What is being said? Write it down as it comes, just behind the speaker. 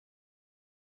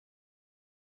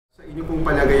Sa inyo pong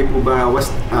palagay po ba,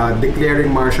 was declaring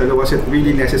martial law, was it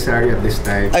really necessary at this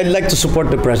time? I'd like to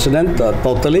support the President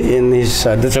totally in his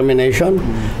determination,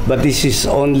 but this is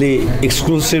only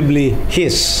exclusively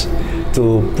his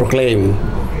to proclaim.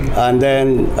 And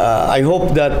then I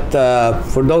hope that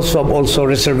for those who have also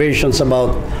reservations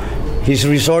about his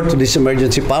resort to these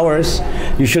emergency powers,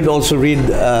 you should also read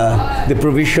the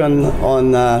provision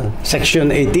on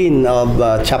Section 18 of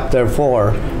Chapter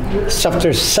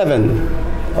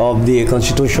 7 of the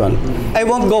Constitution. I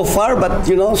won't go far, but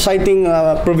citing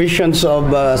provisions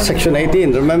of Section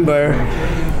 18. Remember,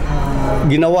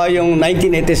 ginawa yung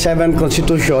 1987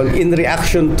 Constitution in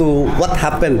reaction to what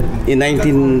happened in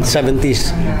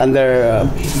 1970s under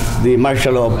the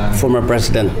martial law of former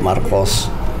President Marcos.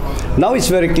 Now it's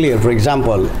very clear, for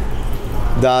example,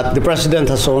 that the President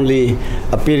has only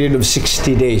a period of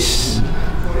 60 days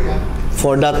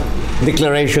for that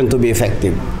declaration to be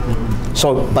effective.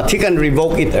 So, but he can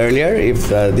revoke it earlier if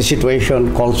the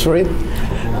situation calls for it.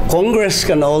 Congress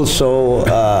can also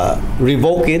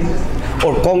revoke it,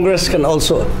 or Congress can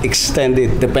also extend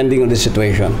it depending on the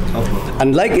situation.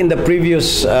 Unlike in the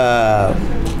previous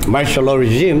martial law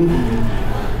regime,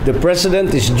 the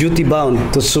President is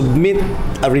duty-bound to submit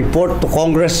a report to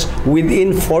Congress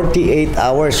within 48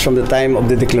 hours from the time of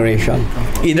the declaration,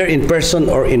 either in person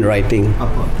or in writing.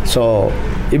 So,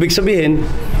 ibig sabihin,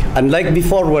 unlike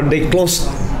before where they closed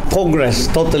Congress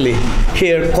totally,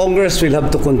 here Congress will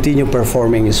have to continue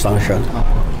performing its function.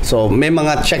 So may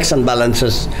mga checks and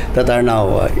balances that are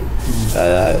now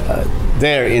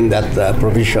there in that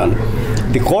provision.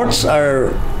 The courts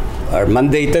are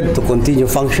mandated to continue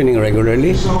functioning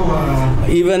regularly.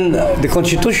 Even the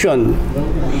Constitution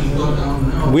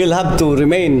will have to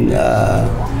remain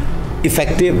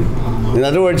effective. In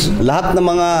other words, lahat ng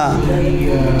mga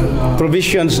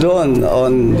provisions doon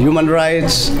on human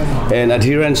rights and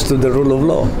adherence to the rule of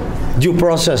law, due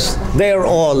process, they are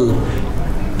all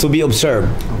to be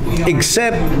observed,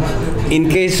 except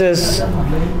in cases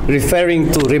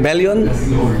referring to rebellion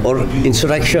or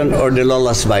insurrection or the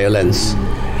lawless violence.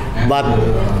 But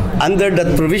under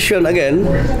that provision, again,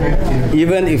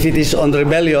 even if it is on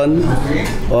rebellion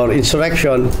or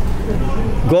insurrection,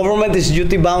 government is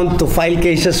duty-bound to file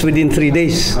cases within 3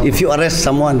 days if you arrest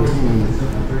someone.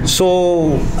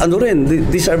 So,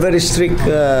 these are very strict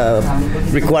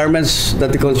requirements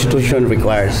that the Constitution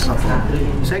requires.